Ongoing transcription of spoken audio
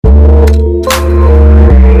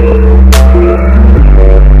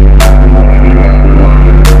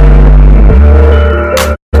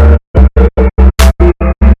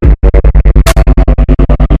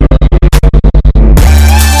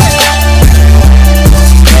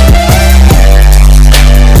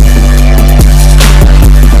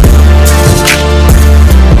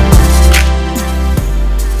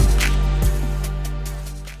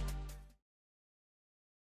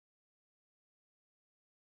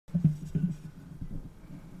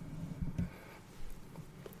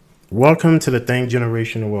Welcome to the Think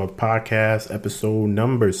Generational Wealth Podcast, episode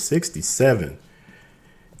number 67.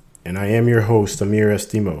 And I am your host, Amir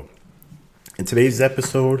Estimo. In today's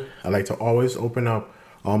episode, I like to always open up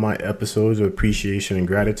all my episodes with appreciation and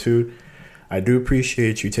gratitude. I do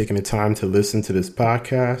appreciate you taking the time to listen to this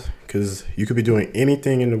podcast because you could be doing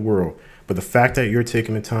anything in the world, but the fact that you're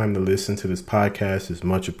taking the time to listen to this podcast is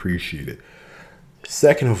much appreciated.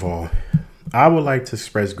 Second of all, I would like to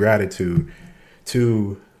express gratitude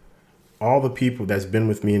to all the people that's been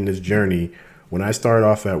with me in this journey when I started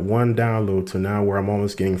off at 1 download to now where I'm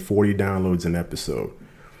almost getting 40 downloads an episode.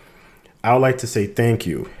 I would like to say thank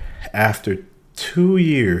you. After 2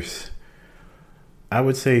 years, I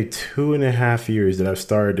would say 2.5 years that I've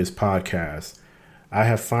started this podcast, I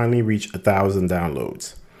have finally reached 1,000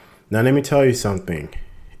 downloads. Now, let me tell you something.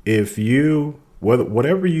 If you,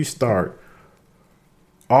 whatever you start,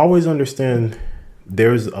 always understand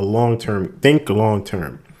there's a long-term, think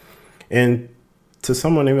long-term. And to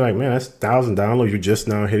someone, they be like, man, that's 1,000 downloads. You're just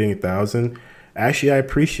now hitting 1,000. Actually, I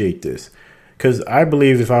appreciate this because I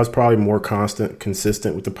believe if I was probably more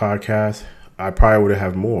consistent with the podcast, I probably would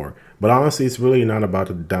have more. But honestly, it's really not about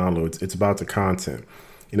the downloads. It's about the content.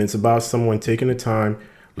 And it's about someone taking the time,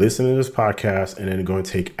 listening to this podcast, and then going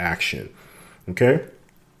to take action. Okay?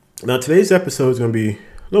 Now, today's episode is going to be a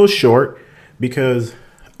little short because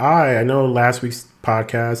I know last week's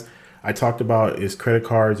podcast, I talked about is credit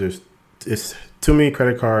cards, it's too many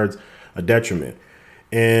credit cards a detriment.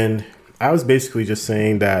 And I was basically just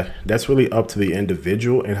saying that that's really up to the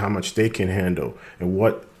individual and how much they can handle and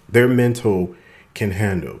what their mental can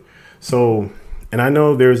handle. So, and I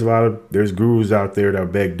know there's gurus out there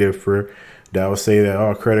that beg differ, that will say that,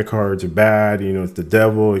 oh, credit cards are bad, it's the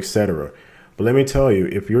devil, etc. But let me tell you,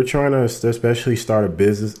 if you're trying to especially start a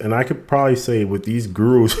business, and I could probably say with these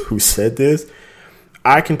gurus who said this,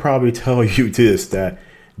 I can probably tell you this, that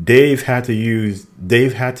they've had to use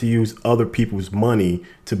other people's money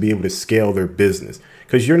to be able to scale their business,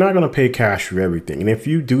 because you're not going to pay cash for everything. And if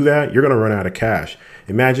you do that, you're going to run out of cash.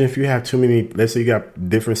 Imagine if you have too many, let's say you got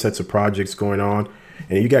different sets of projects going on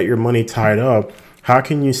and you got your money tied up. How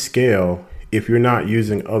can you scale if you're not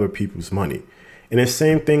using other people's money? And the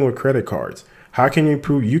same thing with credit cards. How can you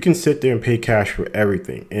prove you can sit there and pay cash for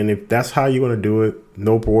everything? And if that's how you want to do it,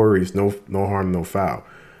 no worries, no harm, no foul.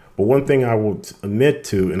 But one thing I will admit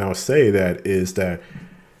to, and I'll say that, is that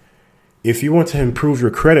if you want to improve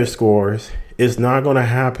your credit scores, it's not going to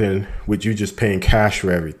happen with you just paying cash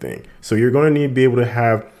for everything. So you're going to need to be able to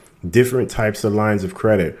have different types of lines of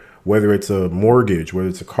credit, whether it's a mortgage, whether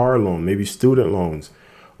it's a car loan, maybe student loans,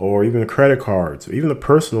 or even credit cards, or even a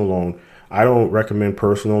personal loan. I don't recommend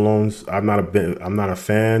personal loans. I'm not a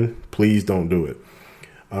fan. Please don't do it.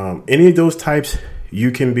 Any of those types, you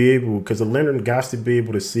can be able, because the lender got to be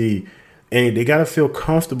able to see, and they got to feel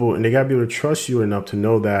comfortable, and they got to be able to trust you enough to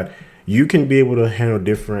know that you can be able to handle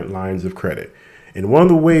different lines of credit. And one of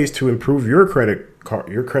the ways to improve your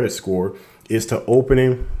credit score is to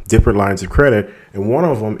opening different lines of credit, and one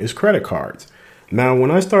of them is credit cards. Now,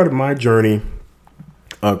 when I started my journey,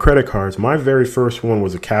 credit cards, my very first one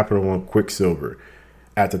was a Capital One Quicksilver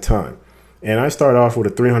at the time, and I started off with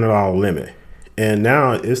a $300 limit, and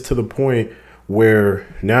now it's to the point where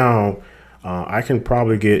now I can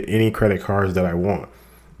probably get any credit cards that I want.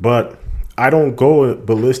 But I don't go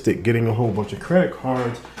ballistic getting a whole bunch of credit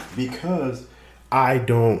cards because I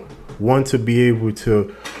don't want to be able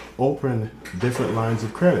to open different lines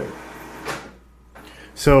of credit.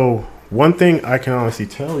 So one thing I can honestly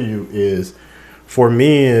tell you is, for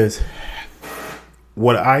me, is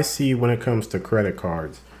what I see when it comes to credit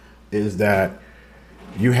cards is that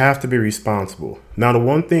you have to be responsible. Now, the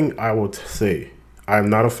one thing I will say, I'm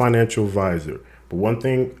not a financial advisor, but one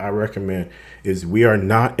thing I recommend is we are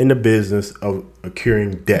not in the business of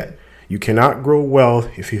accruing debt. You cannot grow wealth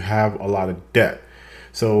if you have a lot of debt.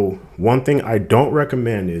 So one thing I don't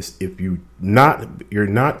recommend is if you're not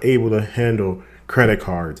able to handle credit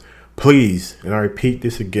cards, please, and I repeat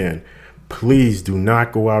this again, please do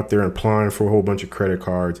not go out there applying for a whole bunch of credit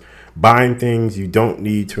cards, buying things you don't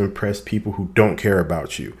need to impress people who don't care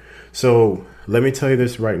about you. So let me tell you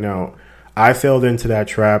this right now. I fell into that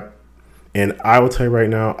trap, and I will tell you right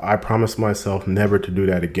now, I promised myself never to do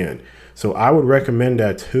that again. So I would recommend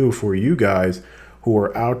that too for you guys who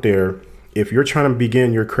are out there. If you're trying to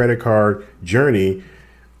begin your credit card journey,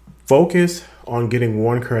 focus on getting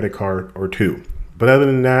one credit card or two. But other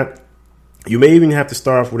than that, you may even have to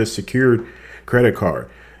start off with a secured credit card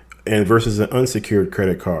and versus an unsecured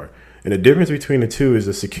credit card. And the difference between the two is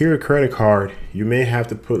a secured credit card, you may have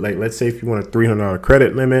to put, like, let's say if you want a $300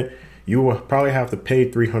 credit limit, you will probably have to pay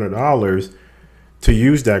 $300 to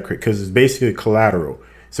use that because it's basically collateral.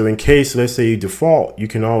 So in case, let's say you default, they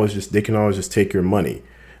can always just take your money.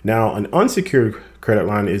 Now, an unsecured credit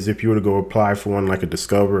line is if you were to go apply for one like a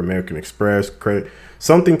Discover, American Express credit,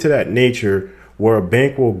 something to that nature, where a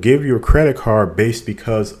bank will give you a credit card based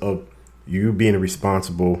because of you being a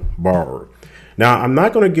responsible borrower. Now, I'm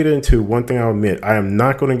not going to get into one thing. I'll admit, I am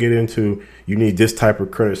not going to get into you need this type of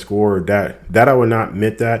credit score or that I would not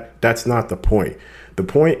admit that. That's not the point. The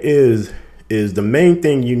point is the main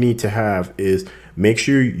thing you need to have is make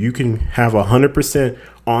sure you can have 100%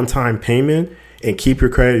 on-time payment and keep your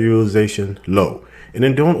credit utilization low. And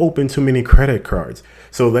then don't open too many credit cards.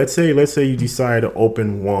 So let's say you decide to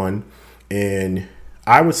open one, and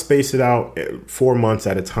I would space it out 4 months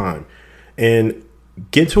at a time and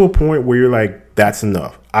get to a point where you're like, that's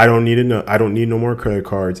enough. I don't need no more credit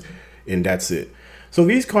cards, and that's it. So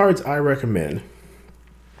these cards I recommend.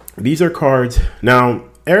 These are cards. Now,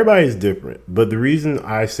 everybody is different, but the reason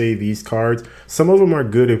I say these cards, some of them are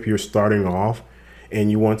good if you're starting off and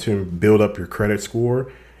you want to build up your credit score.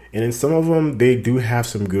 And in some of them, they do have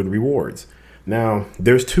some good rewards. Now,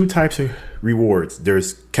 there's two types of rewards.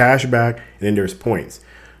 There's cash back and then there's points.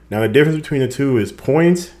 Now, the difference between the two is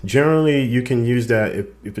points. Generally, you can use that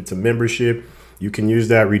if it's a membership, you can use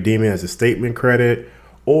that, redeem it as a statement credit,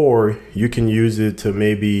 or you can use it to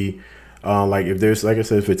maybe like if there's, like I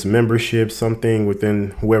said, if it's membership, something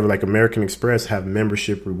within whoever, like American Express have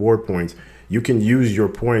membership reward points. You can use your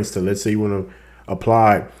points to, let's say you want to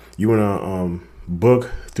apply, you want to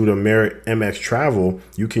book through the MX Travel,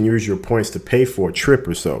 you can use your points to pay for a trip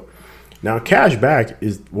or so. Now, cash back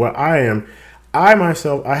is what I am. I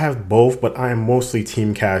myself, I have both, but I am mostly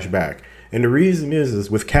team cash back. And the reason is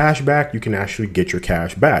with cash back, you can actually get your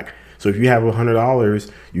cash back. So if you have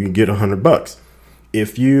 $100, you can get $100.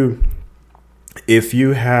 If you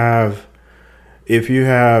have,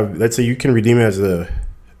 let's say you can redeem it as a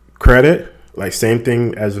credit, like same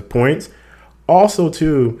thing as the points. Also,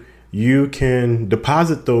 too, you can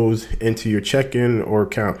deposit those into your checking or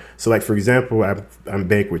account. So, like, for example, I'm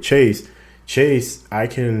banked with Chase. I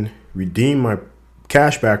can redeem my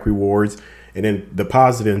cashback rewards and then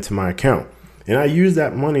deposit it into my account. And I use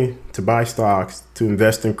that money to buy stocks, to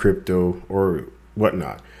invest in crypto or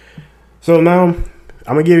whatnot. So now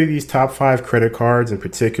I'm going to give you these top 5 credit cards in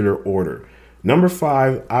particular order. Number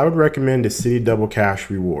 5, I would recommend the Citi Double Cash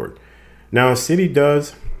Reward. Now, Citi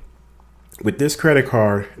does with this credit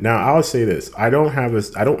card. Now, I'll say this. I don't have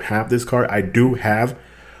this card. I do have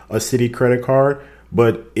a Citi credit card,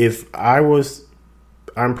 but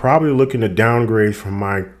I'm probably looking to downgrade from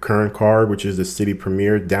my current card, which is the Citi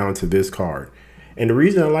Premier, down to this card. And the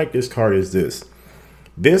reason I like this card is this.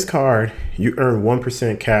 This card, you earn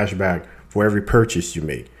 1% cash back for every purchase you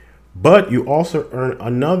make, but you also earn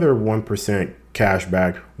another 1% cash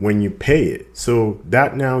back when you pay it. So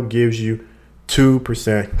that now gives you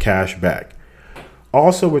 2% cash back.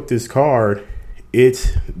 Also with this card,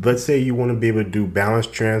 let's say you want to be able to do balance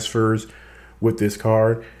transfers with this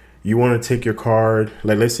card. You want to take your card,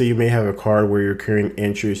 like let's say you may have a card where you're carrying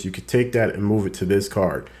interest. You could take that and move it to this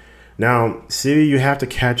card. Now, Citi, you have to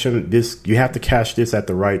catch this at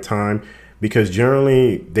the right time, because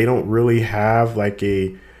generally they don't really have like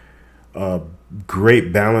a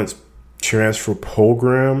great balance transfer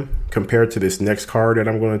program compared to this next card that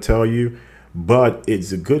I'm going to tell you. But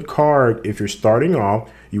it's a good card if you're starting off,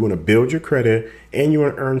 you want to build your credit, and you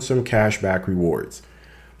want to earn some cash back rewards.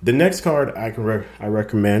 The next card I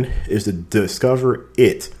recommend is the Discover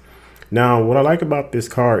It. Now, what I like about this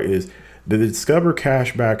card is the Discover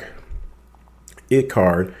Cashback It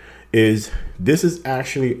card this is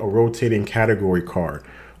actually a rotating category card.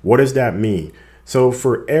 What does that mean? So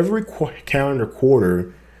for every calendar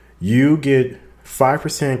quarter, you get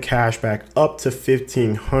 5% cash back up to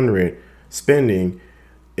 $1,500 spending,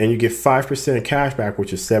 and you get 5% cash back,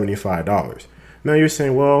 which is $75. Now you're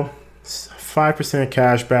saying, well, 5%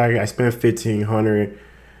 cash back, I spent $1,500.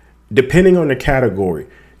 Depending on the category,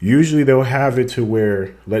 usually they'll have it to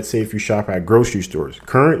where, let's say if you shop at grocery stores.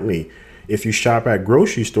 Currently, if you shop at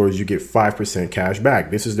grocery stores, you get 5% cash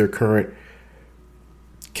back. This is their current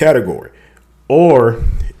category. Or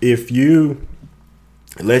if you,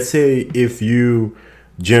 let's say if you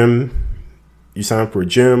sign up for a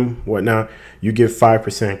gym, whatnot, you get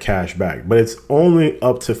 5% cash back, but it's only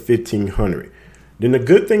up to $1,500. Then the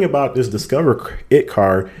good thing about this Discover It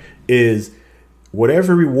card is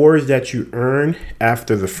whatever rewards that you earn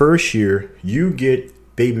after the first year,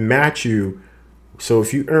 they match you. So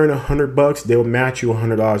if you earn $100, they'll match you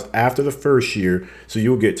 $100 after the first year. So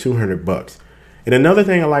you'll get $200. And another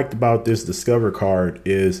thing I liked about this Discover card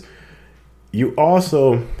is you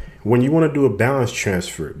also, when you want to do a balance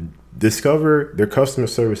transfer, Discover, their customer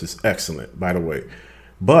service is excellent, by the way.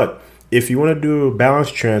 But if you want to do a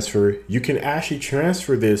balance transfer, you can actually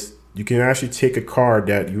transfer this. You can actually take a card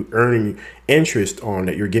that you earning interest on,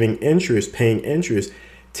 that you're getting interest, paying interest,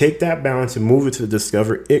 take that balance and move it to the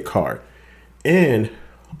Discover It card. And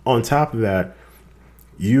on top of that,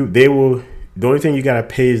 the only thing you gotta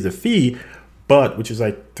pay is the fee, but which is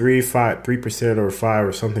like 3% or 5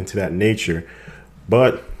 or something to that nature.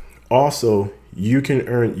 But also you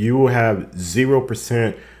will have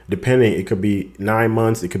 0%, depending. It could be 9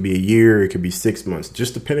 months, it could be a year, it could be 6 months,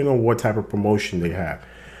 just depending on what type of promotion they have.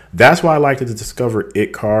 That's why I like the Discover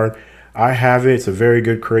It card. I have it. It's a very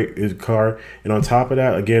good card. And on top of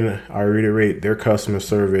that, again, I reiterate, their customer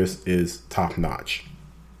service is top notch.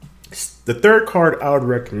 The third card I would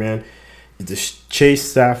recommend is the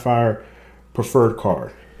Chase Sapphire Preferred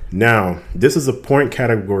card. Now, this is a point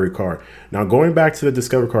category card. Now, going back to the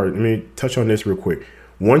Discover card, let me touch on this real quick.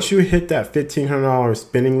 Once you hit that $1,500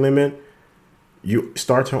 spending limit, you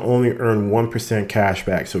start to only earn 1% cash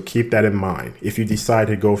back. So keep that in mind if you decide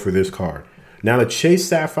to go for this card. Now, the Chase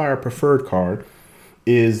Sapphire Preferred card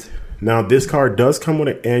this card does come with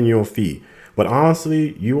an annual fee, but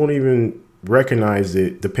honestly, you won't even recognize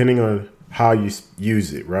it depending on how you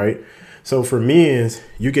use it, right? So for me, is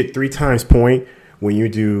you get 3 times point when you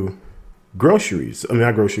do groceries.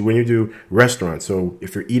 When you do restaurants. So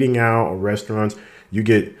if you're eating out or restaurants, you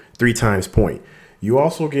get 3 times point. You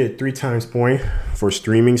also get 3 times point for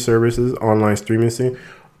streaming services, online streaming.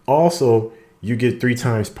 Also, you get 3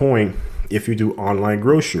 times point if you do online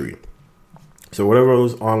grocery. So whatever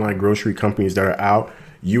those online grocery companies that are out,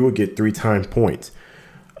 you will get 3 times points.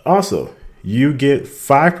 Also, you get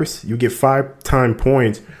 5%. You get 5 times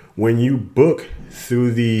points when you book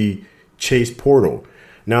through the Chase portal.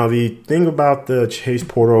 Now, the thing about the Chase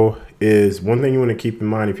portal is, one thing you want to keep in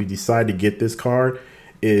mind if you decide to get this card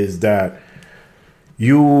is that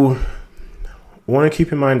you want to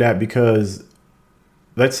keep in mind that, because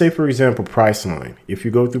let's say, for example, Priceline. If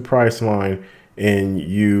you go through Priceline and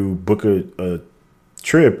you book a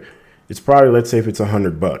trip, it's probably, let's say if it's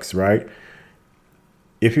 $100, right?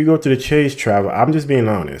 If you go to the Chase Travel, I'm just being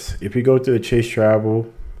honest. If you go to the Chase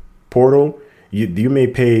Travel portal, you may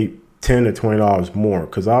pay $10 to $20 more,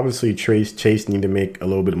 because obviously Chase need to make a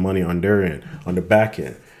little bit of money on their end, on the back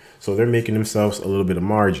end. So they're making themselves a little bit of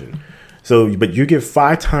margin. So, but you get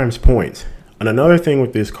 5 times points. And another thing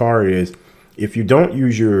with this card is, if you don't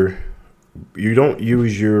use your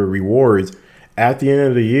rewards, at the end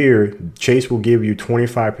of the year, Chase will give you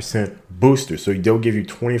 25% booster. So they'll give you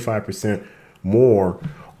 25% more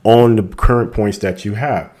on the current points that you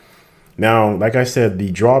have. Now, like I said,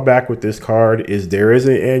 the drawback with this card is there is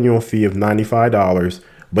an annual fee of $95.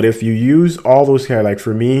 But if you use all those cards, like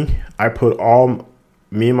for me,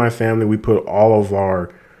 me and my family, we put all of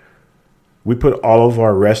our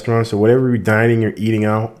restaurants, or whatever we're dining or eating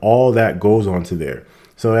out, all that goes onto there.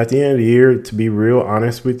 So at the end of the year, to be real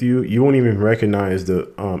honest with you, you won't even recognize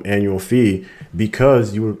the annual fee,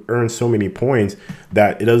 because you earn so many points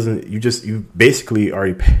that you basically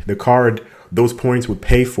already pay the card. Those points would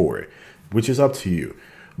pay for it, which is up to you.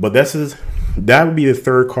 But that would be the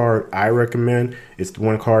third card I recommend. It's the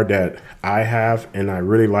one card that I have and I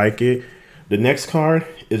really like it. The next card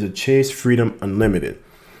is a Chase Freedom Unlimited.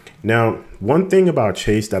 Now, one thing about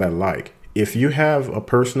Chase that I like, if you have a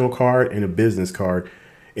personal card and a business card,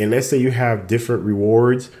 and let's say you have different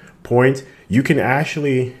rewards points, you can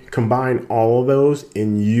actually combine all of those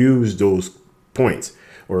and use those points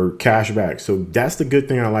or cash back. So that's the good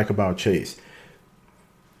thing I like about Chase.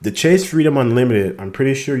 The Chase Freedom Unlimited, I'm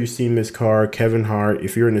pretty sure you've seen this card. Kevin Hart,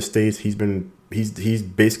 if you're in the States, he's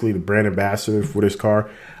basically the brand ambassador for this card.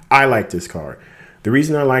 I like this card. The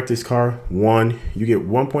reason I like this card, one, you get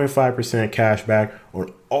 1.5% cash back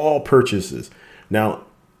on all purchases. Now,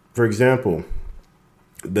 for example,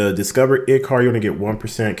 the Discover It card, you're going to get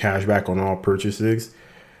 1% cash back on all purchases.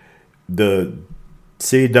 The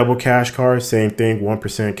Citi Double Cash card, same thing,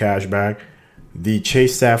 1% cash back. The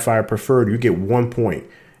Chase Sapphire Preferred, you get 1 point.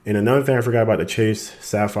 And another thing I forgot about the Chase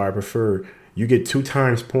Sapphire Preferred, you get 2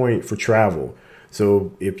 times point for travel.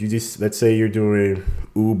 So if you let's say you're doing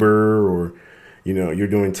Uber or you're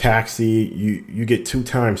doing taxi, you get 2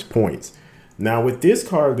 times points. Now with this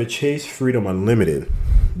card, the Chase Freedom Unlimited,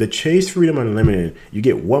 you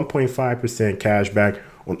get 1.5% cash back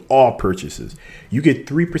on all purchases. You get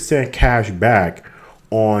 3% cash back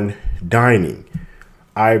on dining.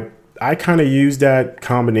 I kind of use that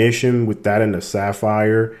combination with that and the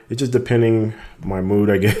Sapphire. It's just depending my mood,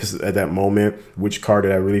 I guess, at that moment, which card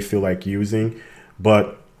that I really feel like using.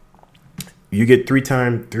 But you get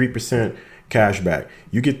 3% cash back.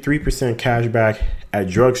 You get 3% cash back at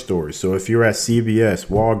drugstores. So if you're at CVS,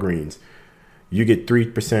 Walgreens, you get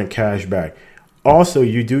 3% cash back. Also,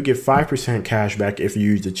 you do get 5% cash back if you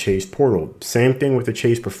use the Chase Portal. Same thing with the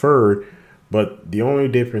Chase Preferred, but the only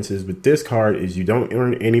difference is with this card is you don't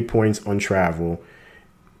earn any points on travel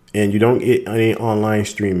and you don't get any online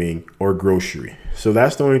streaming or grocery. So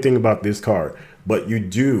that's the only thing about this card. But you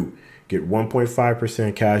do get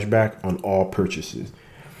 1.5% cash back on all purchases.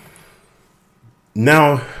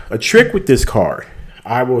 Now, a trick with this card,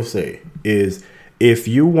 I will say, is if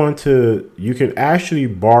you want to, you can actually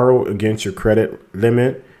borrow against your credit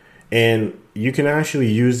limit, and you can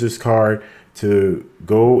actually use this card to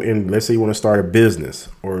go and, let's say you want to start a business,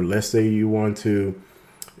 or let's say you want to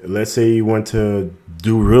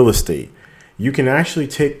do real estate. You can actually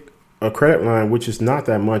take a credit line, which is not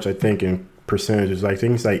that much, I think, in percentages, like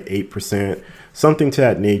things like 8%, something to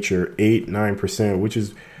that nature, 8-9%, which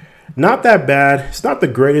is not that bad. It's not the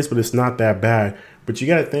greatest, but it's not that bad. But you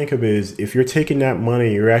got to think of it as if you're taking that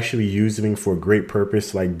money, you're actually using it for a great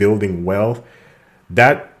purpose, like building wealth.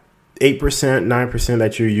 That 8%, 9%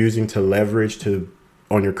 that you're using to leverage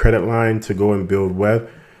on your credit line to go and build wealth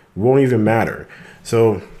won't even matter.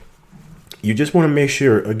 So you just want to make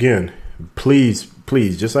sure, again, please,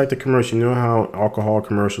 just like the commercial, you know how alcohol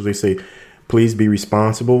commercials, they say, please be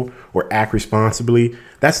responsible or act responsibly.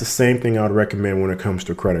 That's the same thing I would recommend when it comes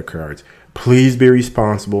to credit cards. Please be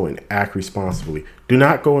responsible and act responsibly. Do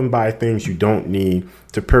not go and buy things you don't need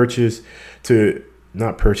to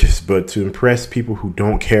impress people who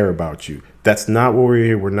don't care about you. That's not what we're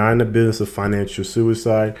here. We're not in the business of financial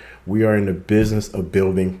suicide. We are in the business of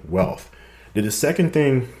building wealth. Then the second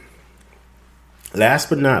thing, last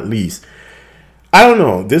but not least, I don't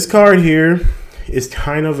know. This card here is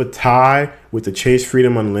kind of a tie with the Chase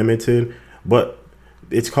Freedom Unlimited, but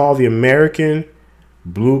it's called the American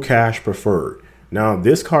Blue Cash Preferred. Now,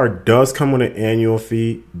 this card does come with an annual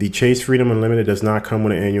fee. The Chase Freedom Unlimited does not come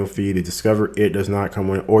with an annual fee. The Discover It does not come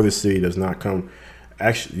with, or the City does not come.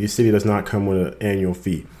 Actually, the City does not come with an annual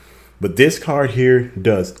fee. But this card here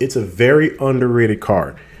does. It's a very underrated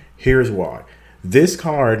card. Here's why. This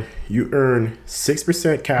card, you earn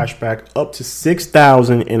 6% cash back up to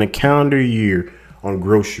 $6,000 in a calendar year on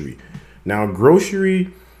grocery. Now,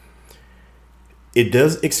 grocery, it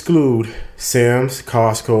does exclude Sam's,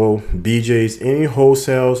 Costco, BJ's, any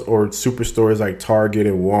wholesales or superstores like Target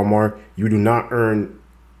and Walmart. You do not earn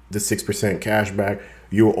the 6% cash back.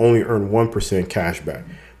 You will only earn 1% cash back.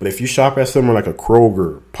 But if you shop at somewhere like a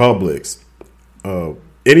Kroger, Publix,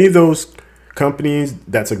 any of those companies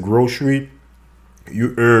that's a grocery,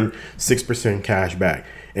 you earn 6% cash back.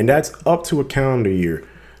 And that's up to a calendar year.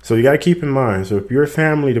 So you got to keep in mind. So if your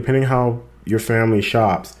family, depending how your family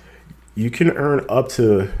shops, you can earn up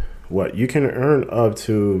to what? You can earn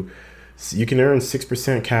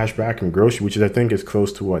 6% cash back in grocery, which is, I think, is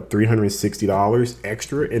close to what, $360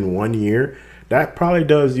 extra in 1 year. That probably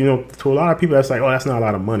does, to a lot of people, that's like, oh, that's not a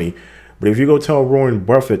lot of money. But if you go tell Warren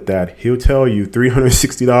Buffett that, he'll tell you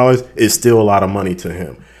 $360 is still a lot of money to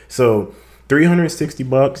him. So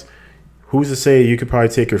 $360, who's to say you could probably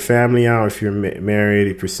take your family out if you're married,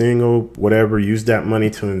 if you're single, whatever, use that money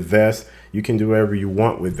to invest. You can do whatever you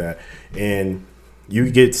want with that. And you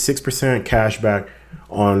get 6% cash back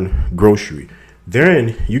on grocery.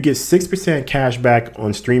 Then you get 6% cash back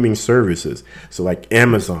on streaming services. So like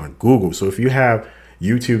Amazon, Google. So if you have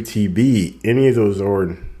YouTube TV, any of those,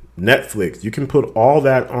 or Netflix, you can put all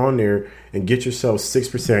that on there and get yourself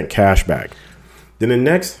 6% cash back. Then the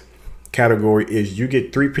next category is you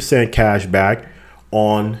get 3% cash back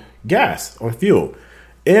on gas, on fuel.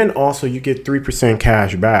 And also you get 3%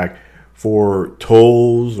 cash back for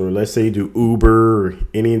tolls, or let's say you do Uber or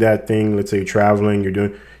any of that thing. Let's say you're traveling,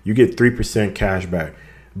 you get 3% cash back.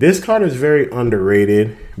 This card is very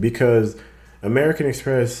underrated because American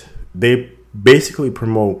Express, they basically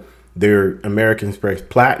promote their American Express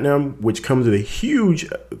Platinum, which comes with a huge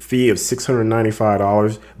fee of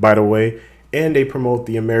 $695, by the way. And they promote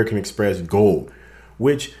the American Express Gold,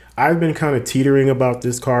 which I've been kind of teetering about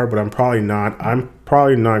this card, but I'm probably not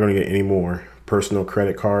going to get any more personal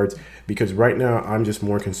credit cards because right now I'm just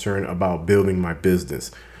more concerned about building my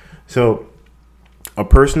business. So a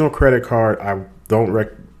personal credit card, I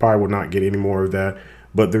probably will not get any more of that.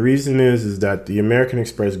 But the reason is that the American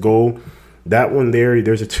Express Gold, that one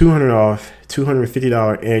there's a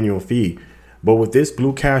 $250 annual fee. But with this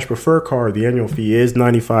Blue Cash Preferred card, the annual fee is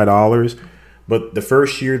 $95. But the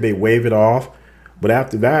first year they waive it off. But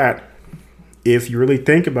after that, if you really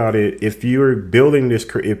think about it, if you're using this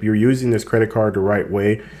credit card the right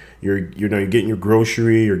way, you're getting your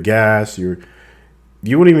grocery, your gas, you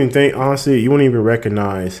wouldn't even think, honestly, you wouldn't even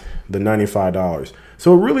recognize the $95.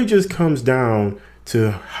 So it really just comes down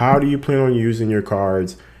to how do you plan on using your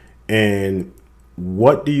cards, and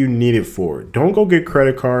what do you need it for? Don't go get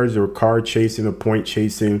credit cards or card chasing or point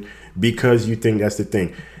chasing because you think that's the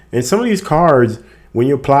thing. And some of these cards, when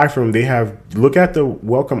you apply for them, look at the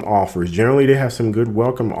welcome offers. Generally, they have some good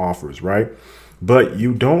welcome offers, right? But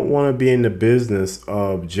you don't want to be in the business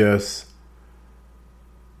of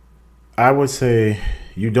I would say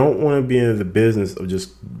you don't want to be in the business of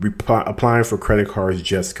just applying for credit cards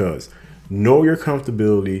just because. Know your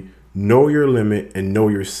comfortability, know your limit, and know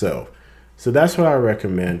yourself. So that's what I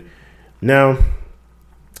recommend. Now,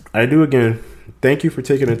 thank you for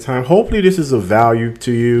taking the time. Hopefully this is of value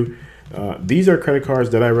to you. These are credit cards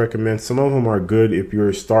that I recommend. Some of them are good if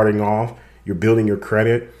you're starting off, you're building your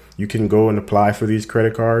credit. You can go and apply for these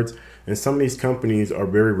credit cards. And some of these companies are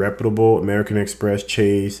very reputable. American Express,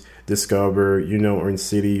 Chase, Discover, Orange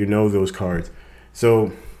City, those cards.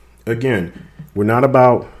 So again, we're not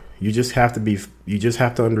about, you just have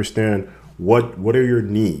to understand what are your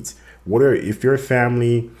needs. If you're a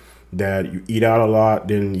family that you eat out a lot,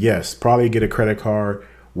 then yes, probably get a credit card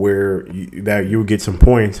where you'll get some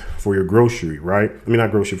points for your grocery, right? I mean,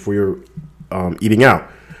 not grocery, for your eating out.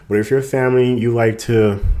 But if you're a family, you like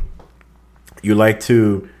to do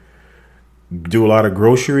a lot of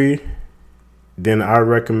grocery, then I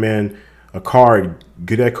recommend a card.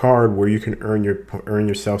 Get that card where you can earn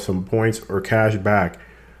yourself some points or cash back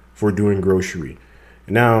for doing grocery.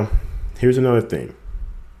 Now, here's another thing.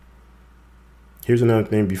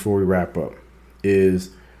 Before we wrap up is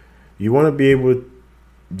you want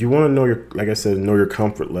to know your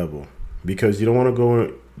comfort level, because you don't want to go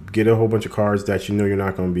and get a whole bunch of cards that you're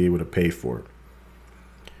not going to be able to pay for.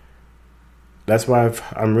 That's why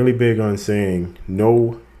I'm really big on saying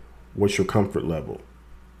know what's your comfort level.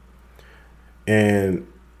 And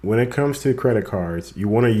when it comes to credit cards, you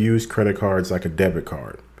want to use credit cards like a debit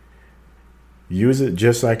card. Use it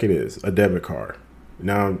just like it is, a debit card.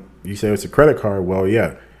 Now, you say it's a credit card. Well,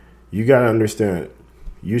 yeah, you got to understand.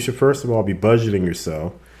 You should first of all be budgeting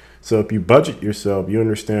yourself. So if you budget yourself, you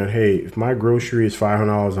understand, hey, if my grocery is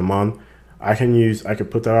 $500 a month, I can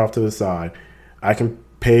put that off to the side. I can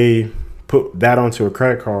put that onto a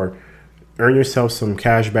credit card, earn yourself some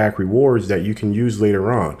cash back rewards that you can use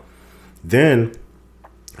later on. Then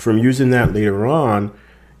from using that later on,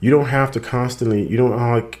 you don't have to constantly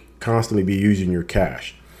be using your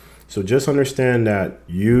cash. So just understand that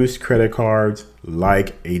use credit cards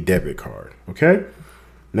like a debit card. Okay.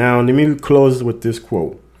 Now let me close with this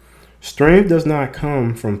quote. Strength does not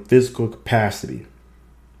come from physical capacity.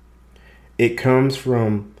 It comes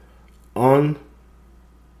from undomitable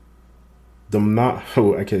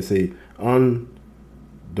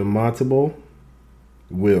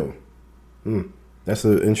will. That's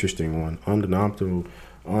an interesting one. Undomitable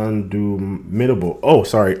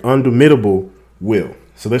will.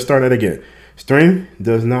 So let's start that again. Strength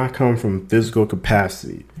does not come from physical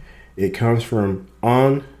capacity. It comes from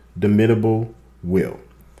undomitable will.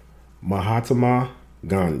 Mahatma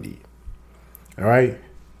Gandhi. All right.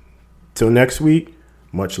 Till next week,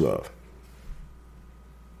 much love.